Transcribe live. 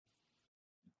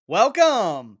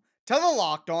Welcome to the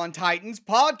Locked On Titans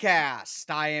podcast.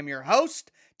 I am your host,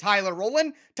 Tyler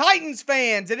Rowland. Titans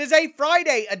fans, it is a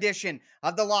Friday edition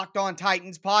of the Locked On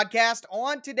Titans podcast.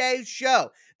 On today's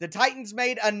show, the Titans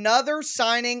made another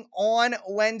signing on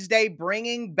Wednesday,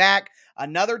 bringing back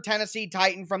another Tennessee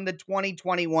Titan from the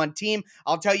 2021 team.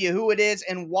 I'll tell you who it is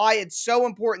and why it's so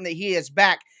important that he is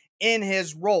back in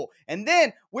his role. And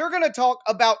then we're going to talk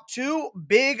about two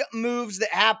big moves that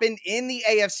happened in the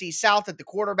AFC South at the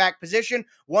quarterback position.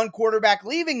 One quarterback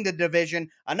leaving the division,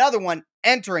 another one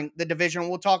entering the division.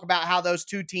 We'll talk about how those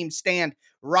two teams stand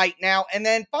right now. And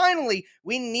then finally,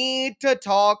 we need to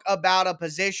talk about a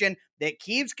position that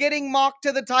keeps getting mocked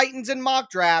to the Titans in mock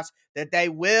drafts that they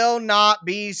will not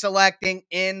be selecting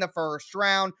in the first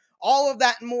round. All of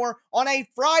that and more on a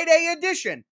Friday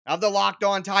edition of the Locked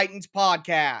On Titans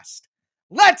podcast.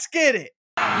 Let's get it.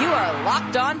 You are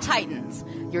Locked On Titans,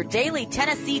 your daily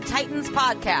Tennessee Titans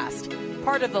podcast,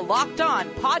 part of the Locked On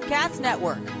Podcast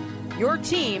Network, your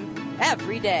team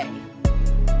every day.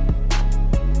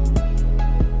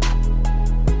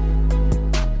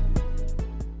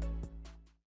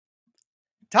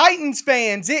 Titans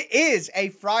fans, it is a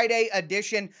Friday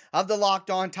edition of the Locked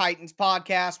On Titans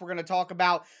podcast. We're going to talk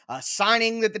about a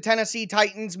signing that the Tennessee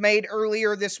Titans made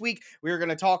earlier this week. We're going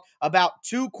to talk about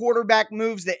two quarterback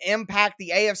moves that impact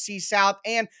the AFC South,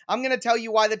 and I'm going to tell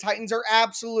you why the Titans are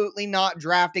absolutely not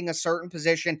drafting a certain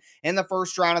position in the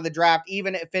first round of the draft,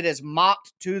 even if it is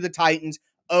mocked to the Titans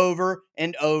over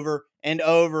and over and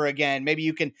over again. Maybe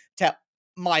you can tell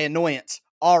my annoyance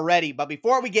already. But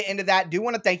before we get into that, I do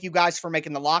want to thank you guys for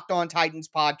making the Locked On Titans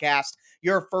podcast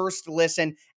your first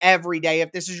listen every day.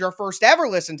 If this is your first ever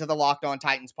listen to the Locked On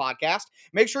Titans podcast,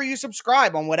 make sure you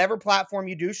subscribe on whatever platform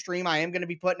you do stream. I am going to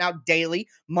be putting out daily,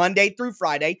 Monday through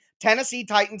Friday, Tennessee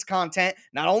Titans content,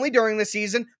 not only during the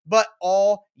season, but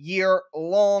all year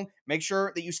long. Make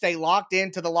sure that you stay locked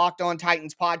into the Locked On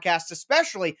Titans podcast,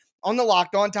 especially on the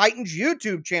Locked On Titans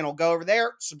YouTube channel. Go over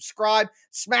there, subscribe,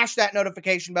 smash that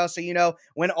notification bell so you know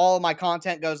when all of my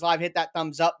content goes live. Hit that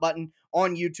thumbs up button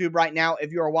on YouTube right now.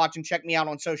 If you are watching, check me out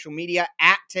on social media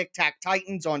at Tic Tac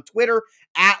Titans on Twitter,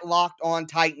 at Locked On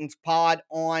Titans Pod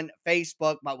on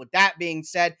Facebook. But with that being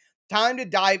said, time to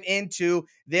dive into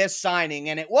this signing.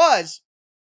 And it was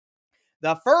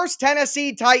the first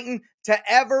Tennessee Titan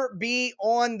to ever be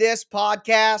on this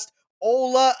podcast,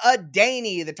 Ola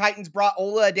Adeniyi. The Titans brought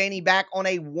Ola Adeniyi back on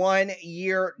a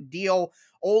one-year deal.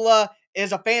 Ola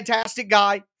is a fantastic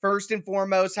guy, first and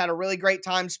foremost. Had a really great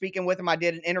time speaking with him. I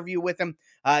did an interview with him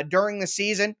during the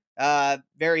season.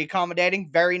 Very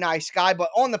accommodating, very nice guy. But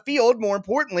on the field, more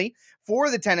importantly,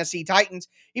 for the Tennessee Titans,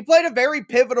 he played a very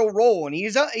pivotal role. And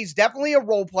he's definitely a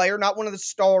role player, not one of the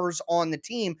stars on the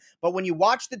team. But when you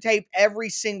watch the tape every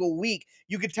single week,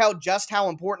 you could tell just how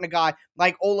important a guy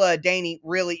like Ola Adeniyi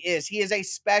really is. He is a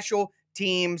special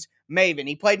teams maven.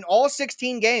 He played in all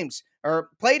 16 games, or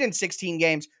played in 16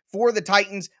 games for the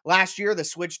Titans last year. The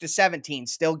switch to 17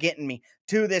 still getting me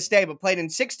to this day, but played in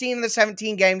 16 of the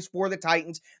 17 games for the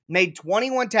Titans, made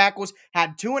 21 tackles,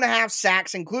 had 2.5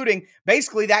 sacks, including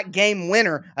basically that game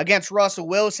winner against Russell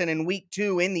Wilson in week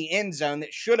 2 in the end zone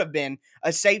that should have been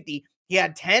a safety. He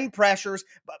had 10 pressures,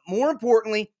 but more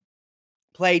importantly,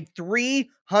 played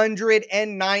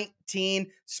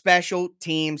 319 special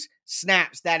teams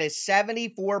snaps. That is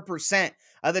 74%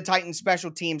 of the Titans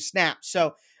special team snaps.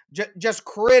 So just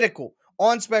critical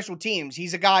on special teams.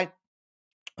 He's a guy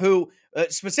who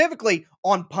specifically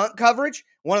on punt coverage,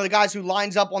 one of the guys who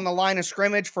lines up on the line of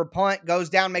scrimmage for punt, goes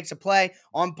down, makes a play.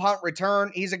 On punt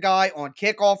return, he's a guy. On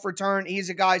kickoff return, he's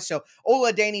a guy. So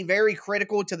Ola Adeniyi, very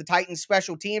critical to the Titans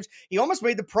special teams. He almost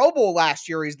made the Pro Bowl last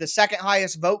year. He's the second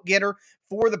highest vote getter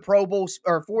for the Pro Bowl,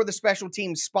 or for the special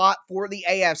team spot for the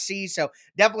AFC. So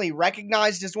definitely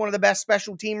recognized as one of the best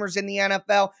special teamers in the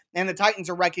NFL. And the Titans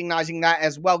are recognizing that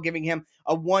as well, giving him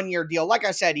a one-year deal. Like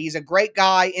I said, he's a great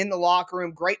guy in the locker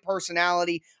room, great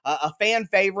personality, a fan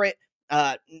favorite.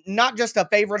 Not just a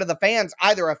favorite of the fans,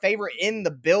 either a favorite in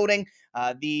the building.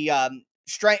 The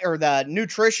strength or the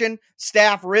nutrition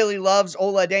staff really loves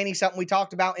Ola Adeniyi, something we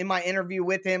talked about in my interview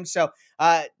with him. So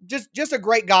just a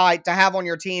great guy to have on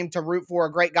your team, to root for,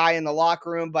 a great guy in the locker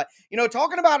room. But,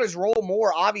 talking about his role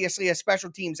more, obviously a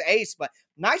special teams ace, but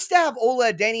nice to have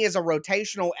Ola Adeniyi as a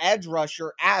rotational edge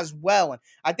rusher as well. And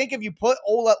I think if you put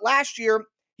Ola last year,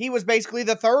 he was basically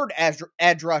the third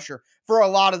edge rusher for a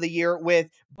lot of the year, with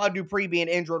Bud Dupree being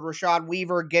injured, Rashad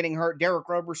Weaver getting hurt, Derek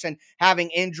Roberson having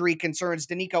injury concerns,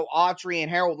 Danico Autry and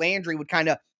Harold Landry would kind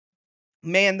of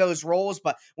man those roles.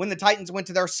 But when the Titans went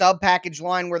to their sub package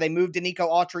line where they moved Denico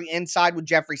Autry inside with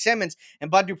Jeffrey Simmons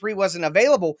and Bud Dupree wasn't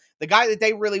available, the guy that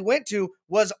they really went to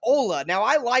was Ola. Now,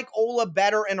 I like Ola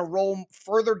better in a role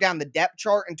further down the depth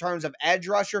chart in terms of edge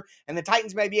rusher, and the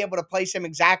Titans may be able to place him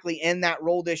exactly in that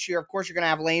role this year. Of course, you're going to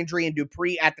have Landry and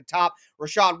Dupree at the top.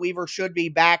 Rashad Weaver should be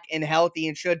back and healthy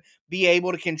and should be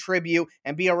able to contribute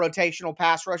and be a rotational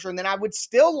pass rusher. And then I would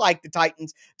still like the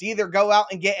Titans to either go out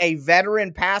and get a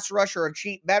veteran pass rusher, a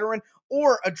cheap veteran,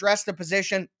 or address the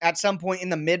position at some point in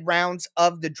the mid rounds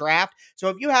of the draft. So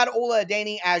if you had Ola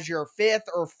Adeniyi as your fifth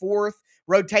or fourth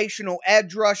rotational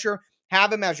edge rusher,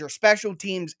 have him as your special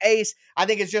teams ace, I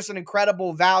think it's just an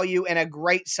incredible value and a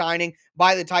great signing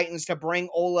by the Titans to bring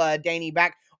Ola Adeniyi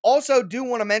back. Also, do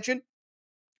want to mention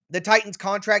the Titans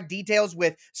contract details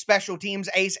with special teams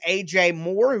ace AJ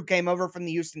Moore, who came over from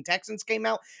the Houston Texans, came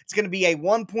out. It's going to be a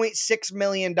 $1.6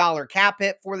 million cap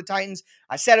hit for the Titans.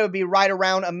 I said it would be right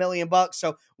around $1 million,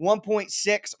 so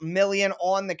 $1.6 million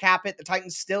on the cap hit. The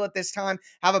Titans still at this time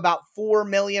have about $4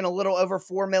 million, a little over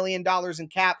 $4 million in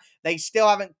cap. They still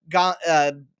haven't got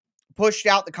pushed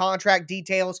out the contract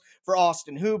details for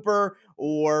Austin Hooper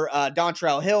or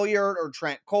Dontrell Hilliard or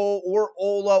Trent Cole or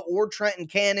Ola or Trenton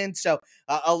Cannon. So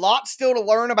a lot still to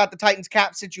learn about the Titans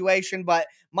cap situation, but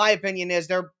my opinion is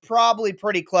they're probably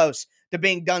pretty close to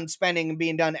being done spending and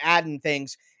being done adding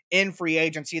things in free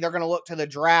agency. They're going to look to the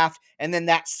draft and then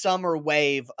that summer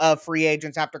wave of free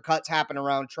agents after cuts happen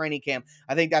around training camp.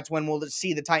 I think that's when we'll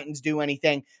see the Titans do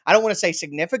anything. I don't want to say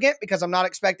significant because I'm not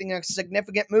expecting a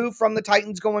significant move from the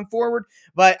Titans going forward,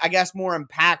 but I guess more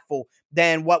impactful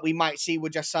than what we might see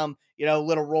with just some,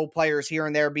 little role players here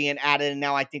and there being added. And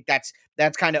now I think that's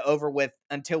kind of over with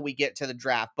until we get to the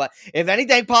draft. But if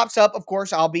anything pops up, of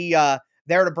course, I'll be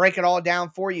there to break it all down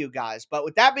for you guys. But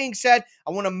with that being said,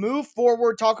 I want to move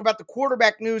forward, talk about the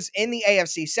quarterback news in the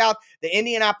AFC South. The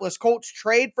Indianapolis Colts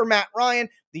trade for Matt Ryan.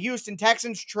 The Houston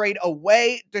Texans trade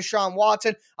away Deshaun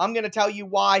Watson. I'm going to tell you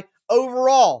why.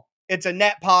 Overall, it's a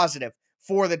net positive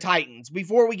for the Titans.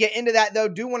 Before we get into that, though,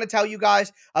 do want to tell you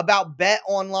guys about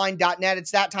betonline.net.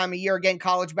 It's that time of year. Again,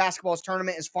 college basketball's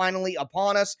tournament is finally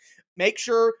upon us. Make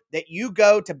sure that you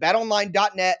go to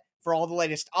betonline.net for all the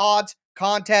latest odds,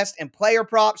 contests, and player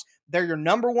props. They're your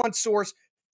number one source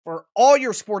for all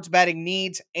your sports betting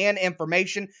needs and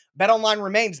information. BetOnline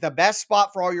remains the best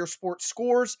spot for all your sports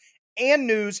scores and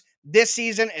news this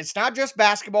season. It's not just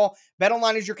basketball.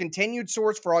 BetOnline is your continued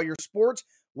source for all your sports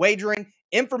wagering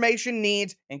information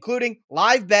needs, including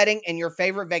live betting and your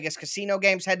favorite Vegas casino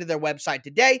games. Head to their website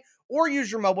today or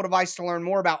use your mobile device to learn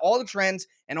more about all the trends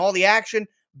and all the action.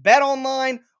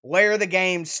 BetOnline, where the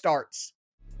game starts.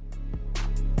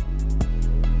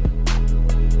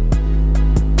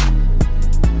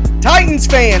 Titans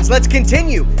fans, let's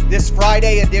continue this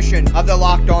Friday edition of the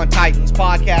Locked On Titans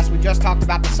podcast. We just talked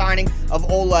about the signing of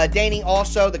Ola Adeniyi,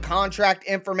 also the contract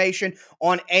information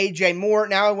on AJ Moore.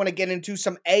 Now I want to get into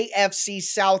some AFC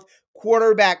South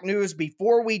quarterback news.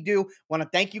 Before we do, I want to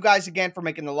thank you guys again for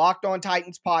making the Locked On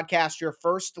Titans podcast your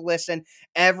first listen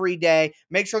every day.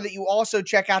 Make sure that you also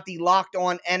check out the Locked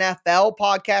On NFL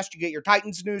podcast. You get your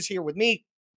Titans news here with me.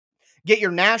 Get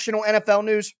your national NFL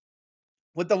news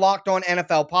with the Locked On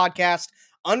NFL podcast.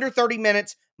 Under 30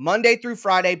 minutes, Monday through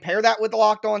Friday. Pair that with the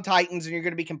Locked On Titans, and you're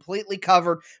going to be completely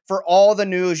covered for all the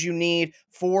news you need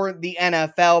for the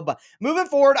NFL. But moving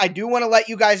forward, I do want to let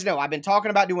you guys know, I've been talking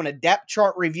about doing a depth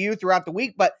chart review throughout the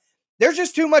week, but there's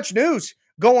just too much news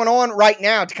going on right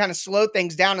now to kind of slow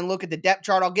things down and look at the depth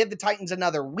chart. I'll give the Titans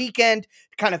another weekend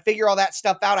to kind of figure all that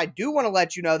stuff out. I do want to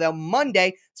let you know, though,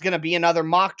 Monday is going to be another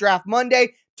mock draft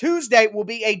Monday. Tuesday will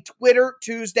be a Twitter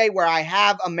Tuesday where I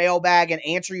have a mailbag and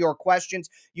answer your questions.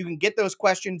 You can get those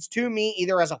questions to me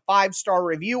either as a 5-star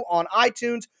review on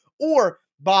iTunes or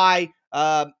by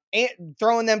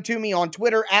throwing them to me on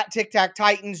Twitter at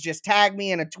TicTacTitans. Just tag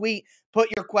me in a tweet, put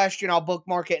your question, I'll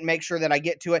bookmark it and make sure that I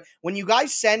get to it. When you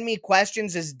guys send me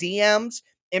questions as DMs,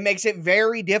 it makes it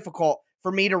very difficult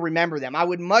for me to remember them. I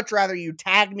would much rather you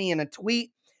tag me in a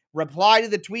tweet, reply to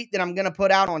the tweet that I'm going to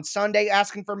put out on Sunday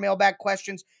asking for mailbag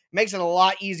questions. Makes it a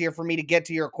lot easier for me to get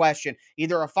to your question.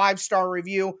 Either a 5-star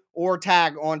review or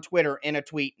tag on Twitter in a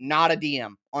tweet, not a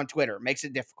DM on Twitter. Makes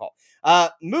it difficult.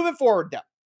 Moving forward, though.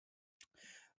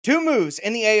 2 moves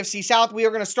in the AFC South. We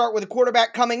are going to start with a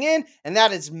quarterback coming in, and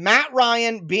that is Matt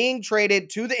Ryan being traded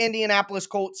to the Indianapolis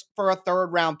Colts for a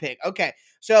 3rd-round pick. Okay,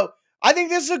 so I think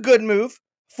this is a good move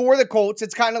for the Colts.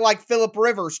 It's kind of like Phillip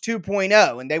Rivers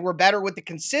 2.0, and they were better with the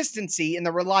consistency and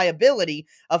the reliability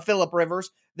of Phillip Rivers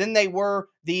than they were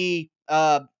the,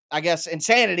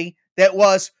 insanity that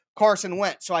was Carson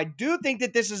Wentz. So I do think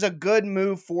that this is a good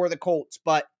move for the Colts,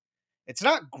 but It's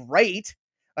not great.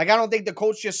 Like, I don't think the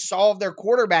Colts just solved their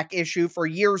quarterback issue for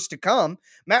years to come.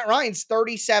 Matt Ryan's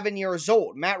 37 years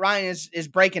old. Matt Ryan is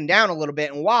breaking down a little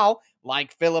bit. And while,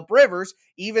 like Phillip Rivers,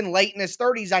 even late in his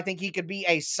 30s, I think he could be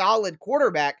a solid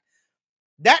quarterback.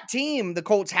 That team the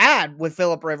Colts had with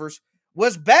Phillip Rivers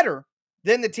was better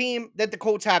than the team that the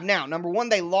Colts have now. Number one,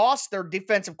 they lost their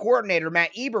defensive coordinator,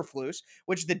 Matt Eberflus,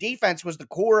 which the defense was the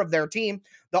core of their team.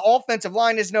 The offensive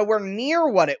line is nowhere near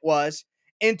what it was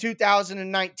in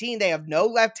 2019. They have no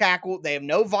left tackle. They have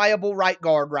no viable right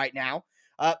guard right now.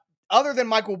 Other than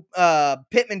Michael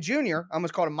Pittman Jr., I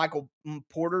almost called him Michael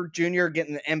Porter Jr.,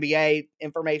 getting the NBA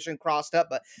information crossed up.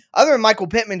 But other than Michael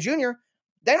Pittman Jr.,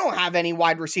 they don't have any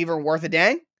wide receiver worth a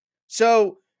dang.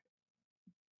 So,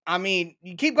 I mean,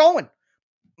 you keep going.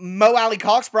 Mo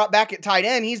Alley-Cox brought back at tight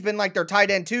end. He's been like their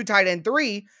tight end 2, tight end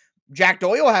 3. Jack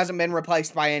Doyle hasn't been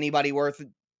replaced by anybody worth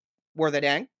a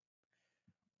dang.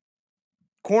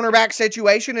 Cornerback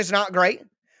situation is not great.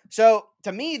 So,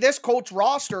 to me, this Colts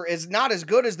roster is not as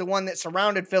good as the one that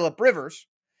surrounded Phillip Rivers.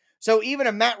 So, even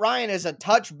if Matt Ryan is a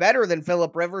touch better than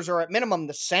Phillip Rivers, or at minimum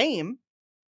the same,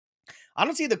 I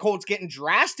don't see the Colts getting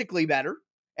drastically better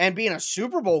and being a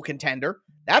Super Bowl contender.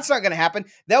 That's not going to happen.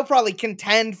 They'll probably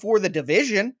contend for the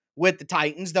division with the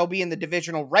Titans. They'll be in the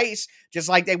divisional race just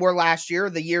like they were last year,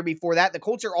 the year before that. The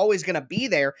Colts are always going to be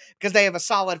there because they have a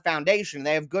solid foundation.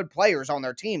 They have good players on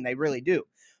their team. They really do.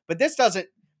 But this doesn't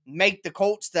make the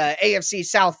Colts the AFC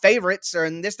South favorites,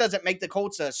 and this doesn't make the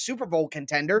Colts a Super Bowl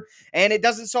contender, and it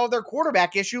doesn't solve their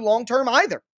quarterback issue long-term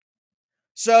either.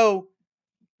 So,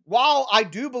 while I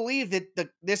do believe that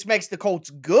this makes the Colts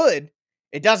good,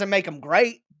 it doesn't make them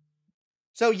great.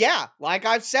 So, yeah, like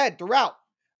I've said throughout,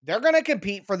 they're going to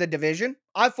compete for the division.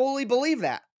 I fully believe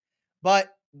that. But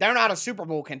they're not a Super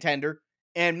Bowl contender,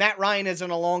 and Matt Ryan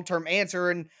isn't a long-term answer.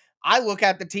 And I look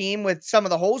at the team with some of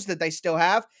the holes that they still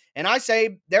have, and I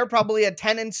say they're probably a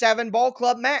 10-7 ball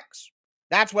club max.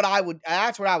 That's what I would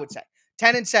say.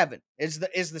 10-7 is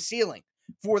the ceiling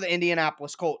for the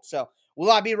Indianapolis Colts. So,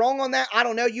 will I be wrong on that? I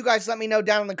don't know. You guys let me know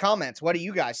down in the comments. What do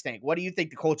you guys think? What do you think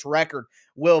the Colts record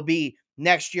will be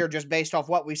next year just based off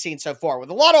what we've seen so far? With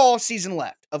a lot of off-season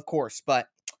left, of course. But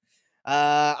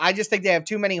I just think they have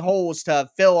too many holes to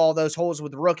fill all those holes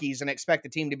with rookies and expect the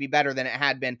team to be better than it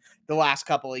had been the last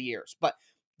couple of years. But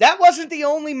that wasn't the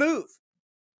only move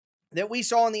that we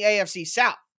saw in the AFC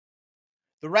South.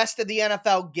 The rest of the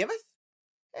NFL giveth,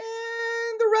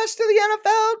 and the rest of the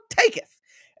NFL taketh.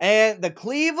 And the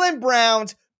Cleveland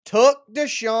Browns took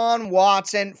Deshaun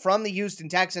Watson from the Houston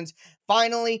Texans.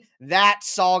 Finally, that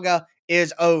saga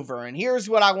is over. And here's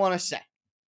what I want to say.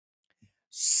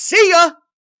 See ya.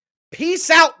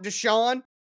 Peace out, Deshaun.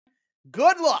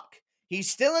 Good luck. He's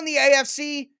still in the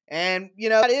AFC, and,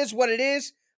 that is what it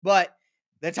is. But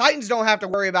the Titans don't have to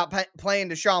worry about playing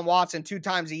Deshaun Watson 2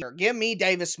 times a year. Give me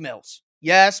Davis Mills.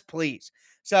 Yes, please.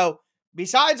 So,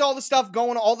 besides all the stuff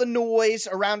going, all the noise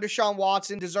around Deshaun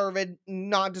Watson, deserve it,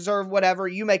 not deserve, whatever,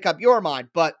 you make up your mind.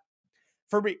 But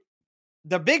for me,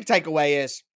 the big takeaway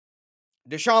is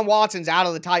Deshaun Watson's out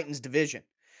of the Titans division.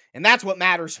 And that's what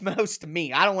matters most to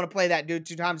me. I don't want to play that dude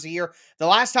 2 times a year. The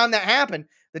last time that happened,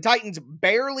 the Titans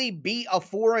barely beat a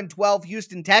 4-12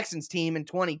 Houston Texans team in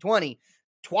 2020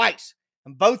 twice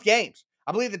in both games.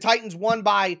 I believe the Titans won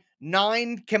by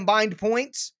 9 combined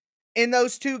points in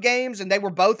those 2 games, and they were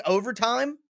both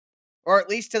overtime, or at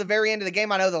least to the very end of the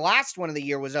game. I know the last one of the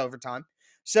year was overtime.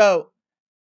 So,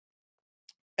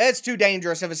 it's too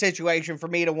dangerous of a situation for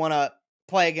me to want to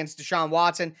play against Deshaun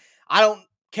Watson. I don't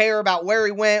care about where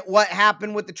he went, what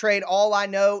happened with the trade. All I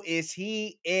know is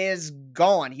he is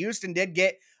gone. Houston did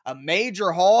get a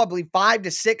major haul, I believe 5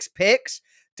 to 6 picks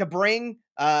to bring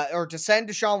or to send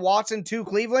Deshaun Watson to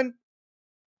Cleveland.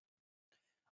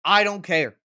 I don't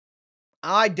care.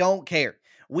 I don't care.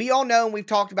 We all know, and we've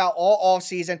talked about all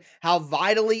offseason, how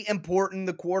vitally important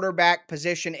the quarterback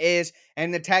position is,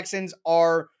 and the Texans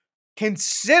are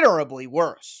considerably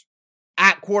worse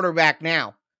at quarterback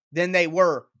now than they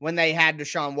were when they had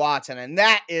Deshaun Watson. And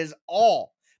that is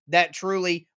all that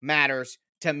truly matters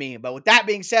to me. But with that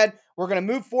being said, we're going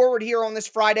to move forward here on this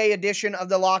Friday edition of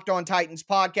the Locked On Titans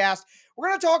podcast. We're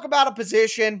going to talk about a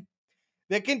position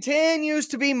that continues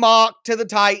to be mocked to the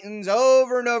Titans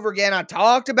over and over again. I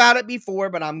talked about it before,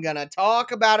 but I'm going to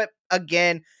talk about it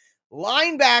again.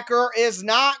 Linebacker is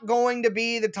not going to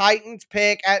be the Titans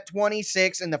pick at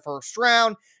 26 in the first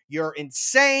round. You're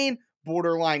insane,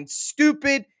 borderline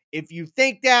stupid if you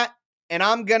think that, and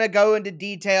I'm going to go into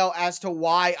detail as to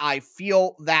why I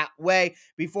feel that way.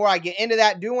 Before I get into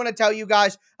that, I do want to tell you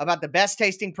guys about the best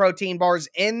tasting protein bars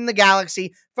in the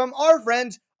galaxy from our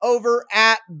friends over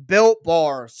at Built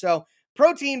Bar. So,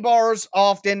 protein bars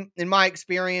often, in my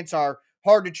experience, are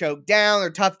hard to choke down. They're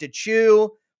tough to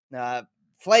chew.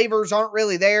 Flavors aren't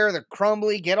really there. They're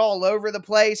crumbly, get all over the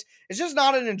place. It's just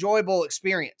not an enjoyable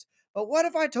experience. But what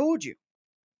if I told you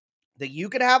that you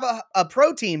could have a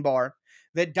protein bar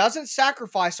that doesn't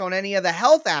sacrifice on any of the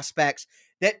health aspects,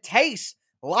 that tastes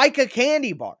like a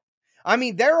candy bar? I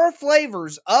mean, there are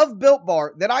flavors of Built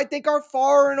Bar that I think are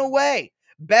far and away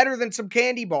better than some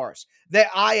candy bars that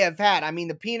I have had. I mean,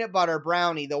 the peanut butter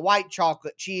brownie, the white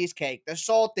chocolate cheesecake, the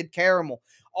salted caramel,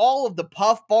 all of the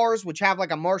puff bars, which have like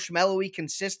a marshmallowy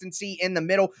consistency in the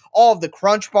middle, all of the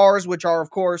crunch bars, which are, of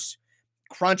course,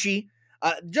 crunchy.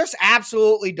 Just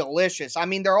absolutely delicious. I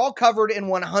mean, they're all covered in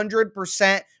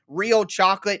 100% real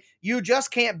chocolate. You just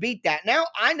can't beat that. Now,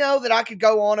 I know that I could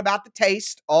go on about the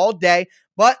taste all day,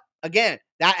 but again,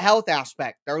 that health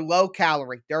aspect, they're low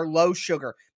calorie, they're low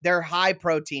sugar, they're high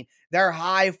protein, they're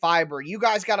high fiber. You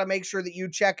guys got to make sure that you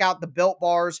check out the Built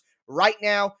Bars right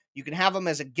now. You can have them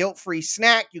as a guilt-free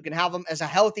snack. You can have them as a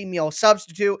healthy meal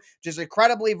substitute. Just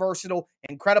incredibly versatile,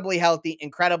 incredibly healthy,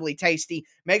 incredibly tasty.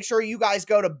 Make sure you guys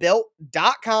go to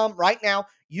built.com right now.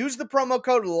 Use the promo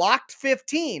code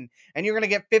LOCKED15, and you're going to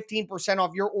get 15%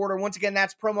 off your order. Once again,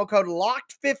 that's promo code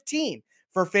LOCKED15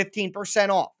 for 15%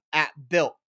 off at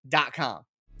built.com.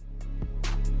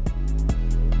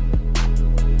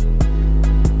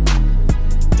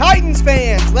 Titans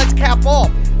fans, let's cap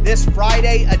off this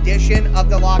Friday edition of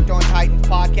the Locked On Titans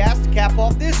podcast. To cap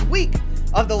off this week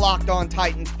of the Locked On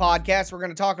Titans podcast, we're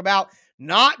going to talk about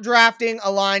not drafting a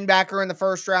linebacker in the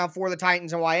first round for the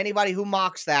Titans and why anybody who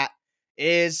mocks that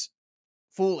is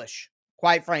foolish,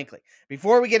 quite frankly.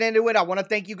 Before we get into it, I want to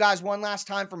thank you guys one last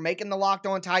time for making the Locked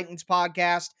On Titans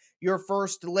podcast your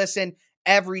first listen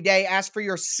every day. As for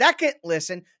your second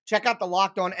listen, check out the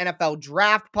Locked On NFL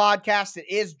Draft podcast. It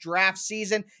is draft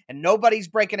season, and nobody's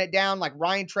breaking it down like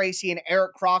Ryan Tracy and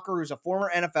Eric Crocker, who's a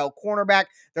former NFL cornerback.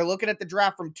 They're looking at the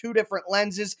draft from two different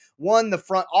lenses. One, the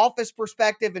front office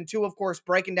perspective, and two, of course,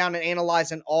 breaking down and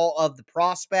analyzing all of the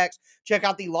prospects. Check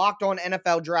out the Locked On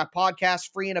NFL Draft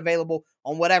podcast, free and available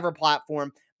on whatever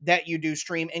platform that you do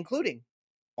stream, including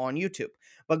on YouTube.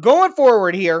 But going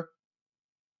forward here,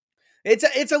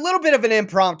 it's a little bit of an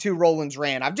impromptu Rollins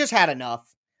rant. I've just had enough.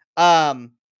 The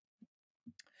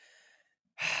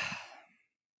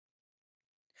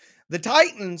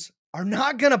Titans are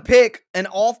not going to pick an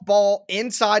off-ball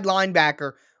inside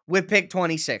linebacker with pick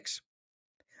 26.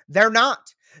 They're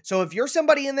not. So if you're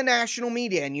somebody in the national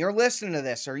media and you're listening to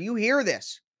this or you hear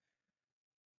this,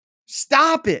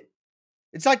 stop it.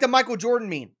 It's like the Michael Jordan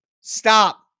meme.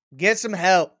 Stop. Get some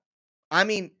help. I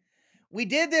mean, we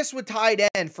did this with tight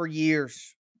end for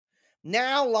years.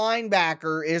 Now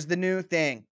linebacker is the new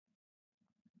thing.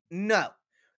 No.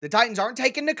 The Titans aren't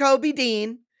taking Nakobe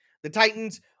Dean. The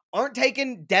Titans aren't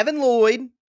taking Devin Lloyd.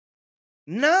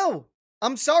 No.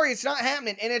 I'm sorry, it's not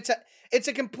happening. And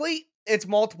it's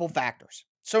multiple factors.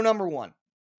 So number one,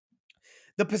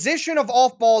 the position of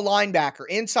off-ball linebacker,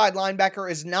 inside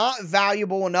linebacker, is not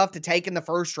valuable enough to take in the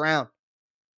first round.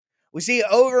 We see it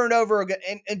over and over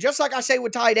again. And just like I say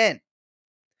with tight end,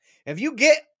 if you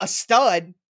get a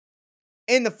stud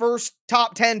in the first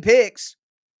top 10 picks,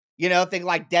 think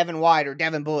like Devin White or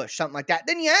Devin Bush, something like that,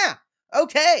 then yeah,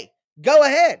 okay, go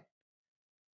ahead.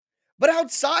 But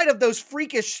outside of those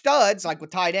freakish studs, like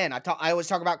with tight end, I always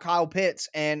talk about Kyle Pitts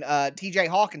and TJ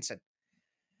Hawkinson.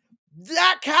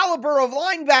 That caliber of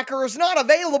linebacker is not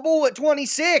available at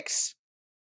 26.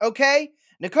 Okay?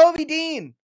 Nakobe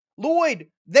Dean, Lloyd,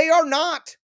 they are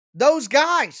not those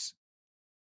guys.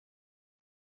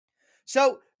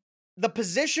 So the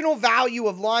positional value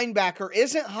of linebacker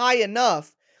isn't high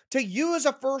enough to use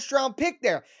a first-round pick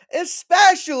there,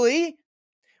 especially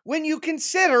when you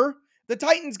consider the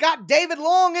Titans got David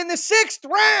Long in the 6th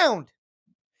round.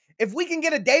 If we can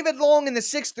get a David Long in the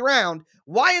 6th round,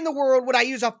 why in the world would I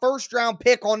use a first-round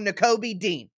pick on Nakobe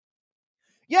Dean?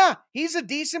 Yeah, he's a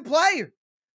decent player.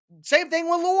 Same thing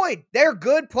with Lloyd. They're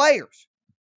good players.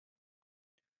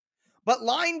 But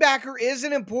linebacker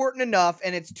isn't important enough,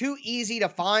 and it's too easy to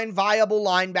find viable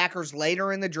linebackers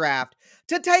later in the draft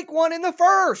to take one in the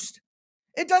first.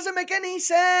 It doesn't make any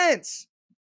sense.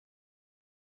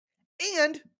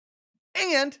 And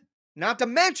not to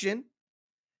mention,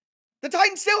 the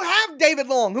Titans still have David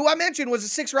Long, who I mentioned was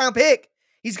a 6th-round pick.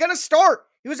 He's going to start.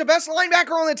 He was the best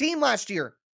linebacker on the team last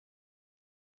year.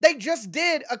 They just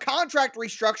did a contract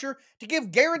restructure to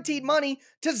give guaranteed money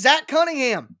to Zach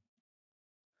Cunningham,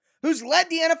 who's led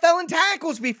the NFL in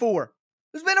tackles before,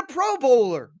 who's been a Pro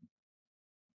Bowler.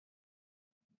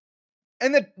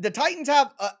 And the Titans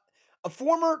have a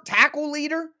former tackle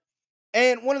leader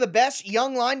and one of the best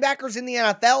young linebackers in the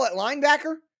NFL at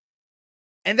linebacker.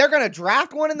 And they're going to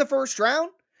draft one in the first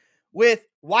round with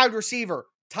wide receiver,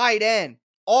 tight end,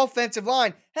 offensive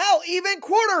line, hell, even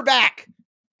quarterback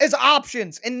as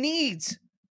options and needs.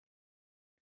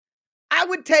 I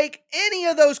would take any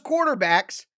of those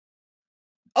quarterbacks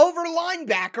over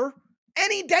linebacker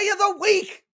any day of the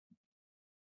week.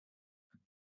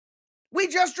 We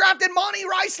just drafted Monty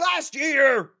Rice last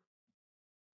year.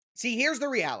 See, here's the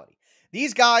reality.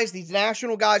 These guys, these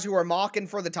national guys who are mocking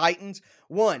for the Titans,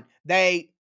 one,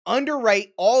 they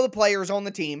underrate all the players on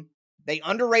the team. They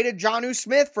underrated Jonnu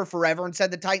Smith for forever and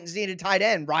said the Titans needed tight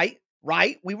end, right?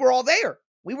 Right? We were all there.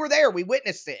 We were there. We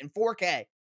witnessed it in 4K.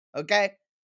 Okay?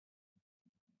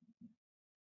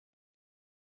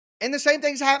 And the same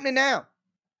thing's happening now.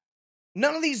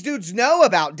 None of these dudes know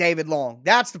about David Long.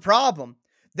 That's the problem.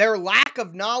 Their lack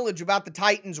of knowledge about the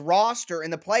Titans roster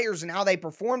and the players and how they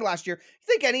performed last year. You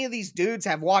think any of these dudes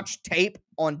have watched tape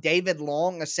on David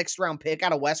Long, a 6th-round pick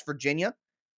out of West Virginia?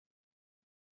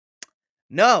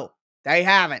 No, they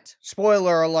haven't.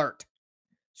 Spoiler alert.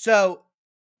 So,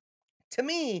 to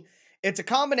me, it's a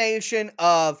combination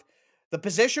of the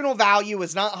positional value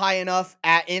is not high enough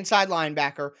at inside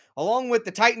linebacker, along with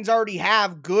the Titans already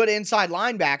have good inside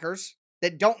linebackers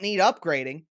that don't need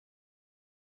upgrading.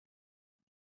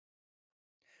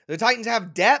 The Titans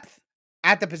have depth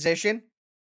at the position.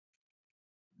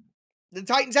 The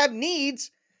Titans have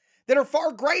needs that are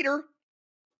far greater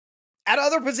at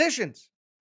other positions.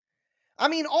 I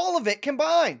mean, all of it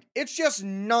combined. It's just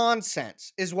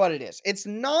nonsense is what it is. It's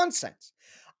nonsense.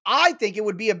 I think it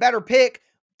would be a better pick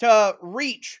to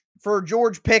reach for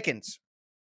George Pickens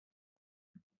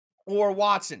or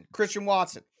Watson, Christian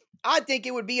Watson. I think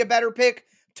it would be a better pick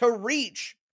to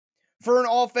reach for an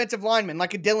offensive lineman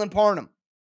like a Dylan Parham.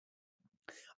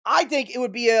 I think it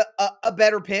would be a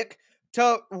better pick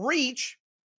to reach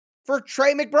for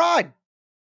Trey McBride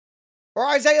or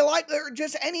Isaiah Likely.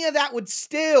 Just any of that would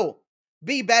still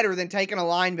be better than taking a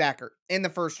linebacker in the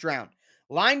first round.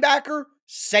 Linebacker,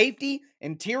 safety,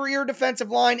 interior defensive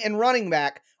line, and running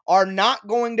back are not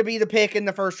going to be the pick in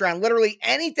the first round. Literally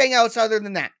anything else other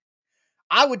than that.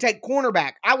 I would take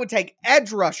cornerback. I would take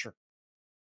edge rusher.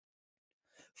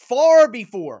 Far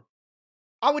before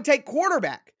I would take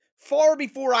quarterback. Far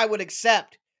before I would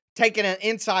accept taking an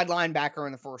inside linebacker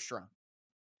in the first round.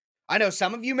 I know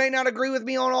some of you may not agree with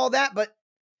me on all that, but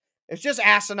it's just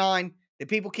asinine that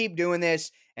people keep doing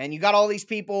this. And you got all these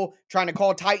people trying to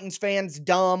call Titans fans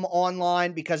dumb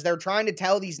online because they're trying to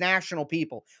tell these national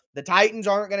people the Titans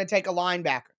aren't going to take a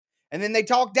linebacker. And then they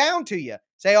talk down to you.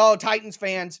 Say, oh, Titans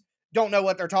fans don't know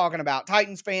what they're talking about.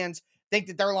 Titans fans think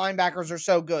that their linebackers are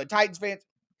so good. Titans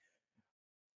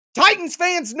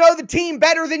fans know the team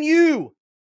better than you.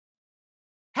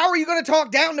 How are you going to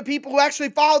talk down to people who actually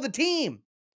follow the team?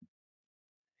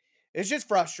 It's just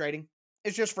frustrating.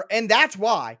 And that's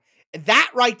why,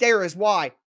 that right there is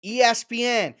why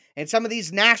ESPN and some of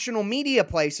these national media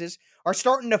places are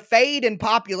starting to fade in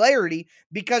popularity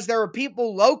because there are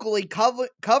people locally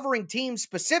covering teams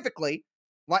specifically,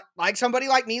 like somebody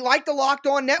like me, like the Locked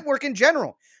On Network in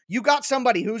general. You got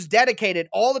somebody who's dedicated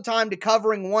all the time to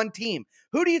covering one team.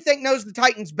 Who do you think knows the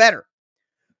Titans better?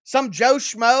 Some Joe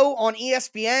Schmo on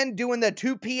ESPN doing the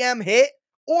 2 p.m. hit,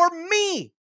 or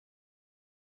me?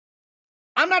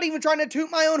 I'm not even trying to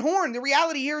toot my own horn. The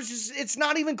reality here is just, it's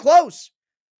not even close.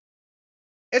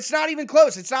 It's not even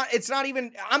close.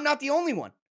 I'm not the only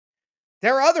one.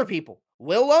 There are other people.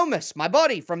 Will Lomas, my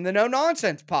buddy from the No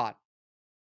Nonsense Pod.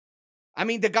 I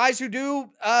mean, the guys who do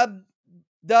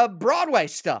the Broadway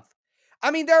stuff.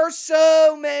 I mean, there are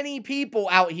so many people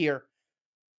out here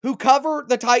who cover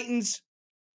the Titans,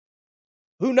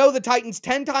 who know the Titans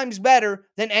 10 times better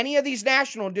than any of these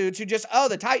national dudes who just,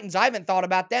 the Titans, I haven't thought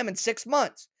about them in 6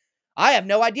 months. I have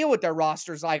no idea what their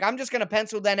roster's like. I'm just going to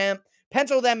pencil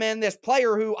them in this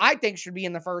player who I think should be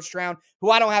in the first round, who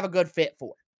I don't have a good fit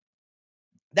for.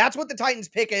 That's what the Titans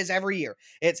pick is every year.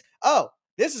 It's,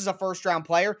 this is a first-round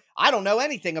player. I don't know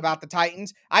anything about the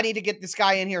Titans. I need to get this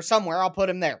guy in here somewhere. I'll put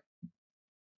him there.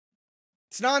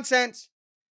 It's nonsense.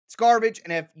 It's garbage.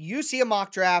 And if you see a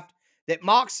mock draft that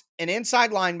mocks an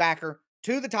inside linebacker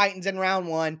to the Titans in round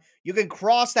 1, you can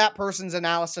cross that person's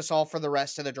analysis off for the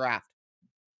rest of the draft.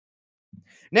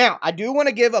 Now, I do want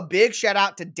to give a big shout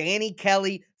out to Danny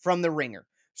Kelly from The Ringer.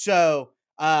 So,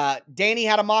 Danny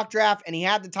had a mock draft, and he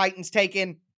had the Titans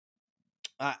taken.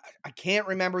 I can't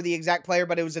remember the exact player,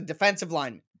 but it was a defensive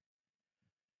lineman.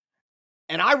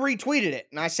 And I retweeted it,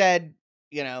 and I said,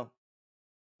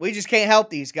 we just can't help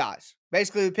these guys.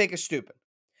 Basically, the pick is stupid.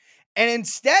 And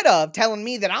instead of telling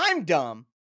me that I'm dumb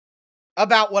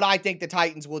about what I think the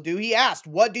Titans will do, he asked,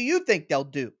 what do you think they'll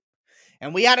do?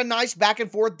 And we had a nice back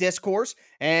and forth discourse.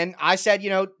 And I said,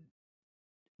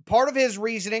 part of his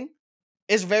reasoning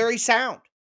is very sound.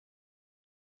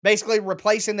 Basically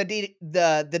replacing the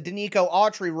Denico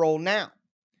Autry role now.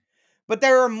 But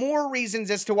there are more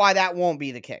reasons as to why that won't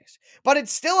be the case. But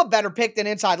it's still a better pick than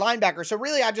inside linebacker. So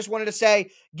really, I just wanted to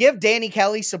say, give Danny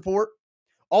Kelly support.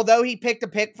 Although he picked a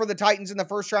pick for the Titans in the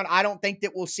first round, I don't think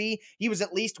that we'll see. He was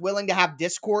at least willing to have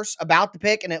discourse about the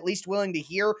pick and at least willing to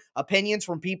hear opinions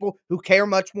from people who care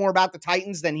much more about the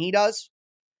Titans than he does.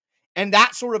 And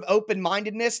that sort of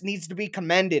open-mindedness needs to be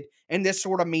commended in this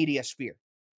sort of media sphere.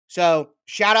 So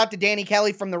shout out to Danny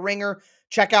Kelly from The Ringer.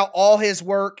 Check out all his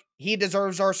work. He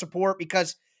deserves our support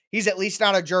because he's at least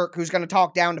not a jerk who's going to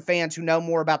talk down to fans who know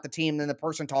more about the team than the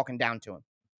person talking down to him.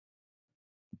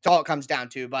 That's all it comes down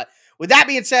to. But with that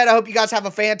being said, I hope you guys have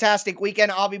a fantastic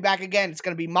weekend. I'll be back again. It's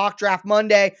going to be Mock Draft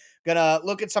Monday. Going to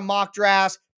look at some mock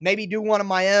drafts, maybe do one of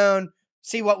my own,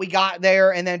 see what we got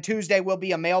there. And then Tuesday will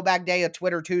be a mailbag day, a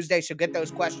Twitter Tuesday. So get those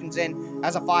questions in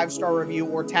as a 5-star review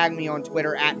or tag me on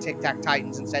Twitter at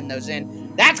TicTacTitans and send those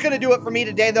in. That's going to do it for me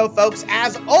today, though, folks.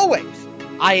 As always,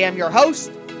 I am your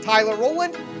host, Tyler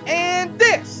Rowland, and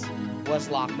this was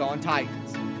Locked On Titans.